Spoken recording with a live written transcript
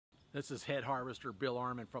This is Head Harvester Bill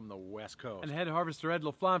Arman from the West Coast. And Head Harvester Ed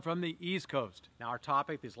LaFlamme from the East Coast. Now our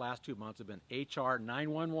topic these last 2 months have been HR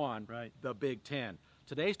 911, right. The Big 10.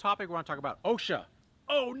 Today's topic we're going to talk about OSHA.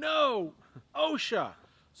 Oh no, OSHA.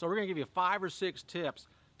 So we're going to give you 5 or 6 tips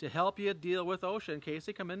to help you deal with OSHA in case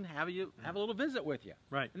they come in and have a little visit with you.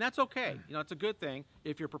 Right. And that's okay. You know, it's a good thing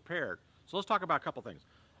if you're prepared. So let's talk about a couple things.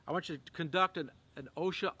 I want you to conduct an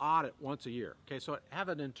OSHA audit once a year. Okay, so have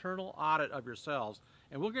an internal audit of yourselves,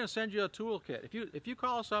 and we're going to send you a toolkit. If you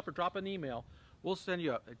call us up or drop an email, we'll send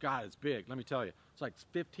you God, it's big. Let me tell you, it's like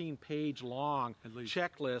 15-page long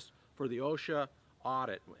checklist for the OSHA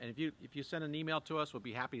audit. And if you send an email to us, we'll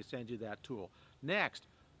be happy to send you that tool. Next,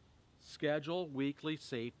 schedule weekly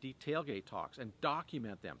safety tailgate talks and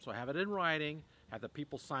document them. So have it in writing, have the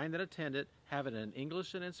people sign that attend it, have it in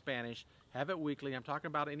English and in Spanish, have it weekly. I'm talking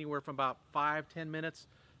about anywhere from about 5, 10 minutes,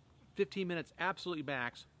 15 minutes, absolutely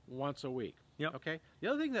max, once a week. Yep. Okay. The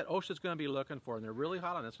other thing that OSHA is going to be looking for, and they're really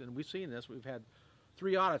hot on this, and we've seen this, we've had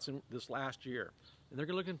 3 audits in this last year, and they're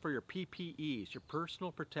looking for your PPEs, your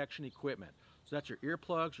personal protection equipment. So that's your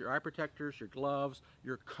earplugs, your eye protectors, your gloves,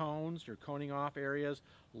 your cones, your coning off areas,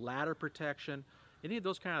 ladder protection, any of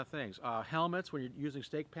those kind of things. Helmets when you're using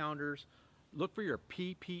stake pounders. Look for your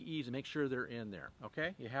PPEs and make sure they're in there,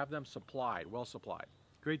 okay? You have them supplied, well supplied.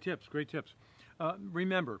 Great tips, great tips.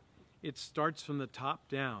 Remember, it starts from the top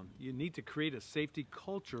down. You need to create a safety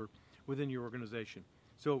culture within your organization.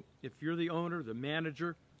 So if you're the owner, the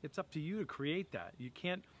manager, it's up to you to create that. You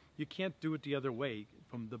can't do it the other way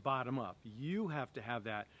from the bottom up. You have to have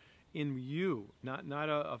that in you, not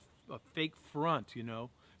a fake front, you know.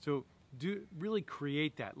 So really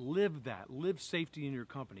create that, live safety in your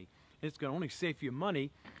company. It's going to only save you money,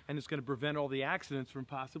 and it's going to prevent all the accidents from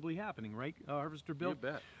possibly happening, right, Harvester Bill? You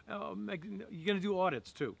bet. You're going to do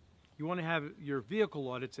audits too. You want to have your vehicle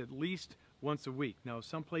audits at least once a week. Now,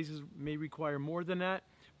 some places may require more than that,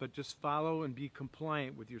 but just follow and be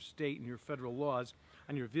compliant with your state and your federal laws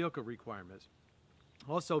on your vehicle requirements.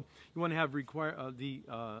 Also, you want to have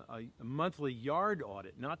a monthly yard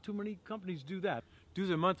audit. Not too many companies do that. Do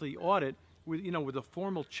the monthly audit with a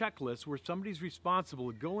formal checklist where somebody's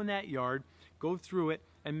responsible to go in that yard, go through it,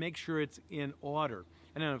 and make sure it's in order.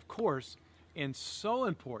 And then, of course, and so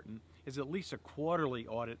important, is at least a quarterly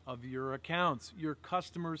audit of your accounts, your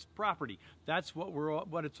customers' property. That's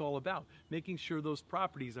what it's all about, making sure those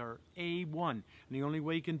properties are A1. And the only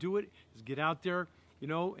way you can do it is get out there,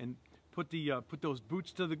 and put those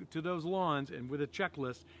boots to those lawns and with a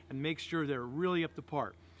checklist and make sure they're really up to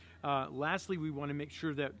par. Lastly, we want to make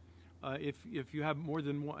sure that if you have more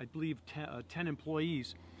than one, I believe 10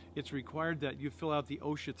 employees, it's required that you fill out the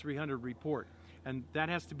OSHA 300 report, and that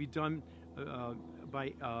has to be done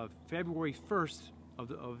by February 1st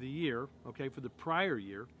of the year, okay, for the prior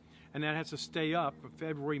year, and that has to stay up for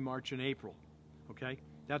February, March, and April, okay?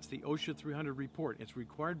 That's the OSHA 300 report. It's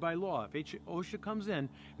required by law. If OSHA comes in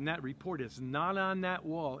and that report is not on that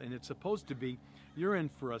wall and it's supposed to be, you're in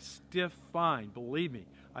for a stiff fine, believe me.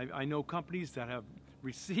 I know companies that have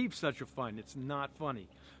received such a fine. It's not funny.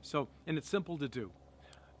 So, and it's simple to do.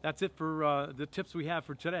 That's it for the tips we have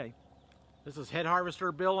for today. This is Head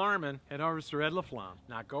Harvester Bill Arman. Head Harvester Ed LaFlamme.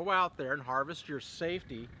 Now go out there and harvest your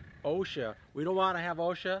safety. OSHA. We don't want to have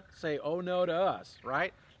OSHA say, oh no to us,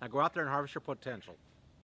 right? Now go out there and harvest your potential.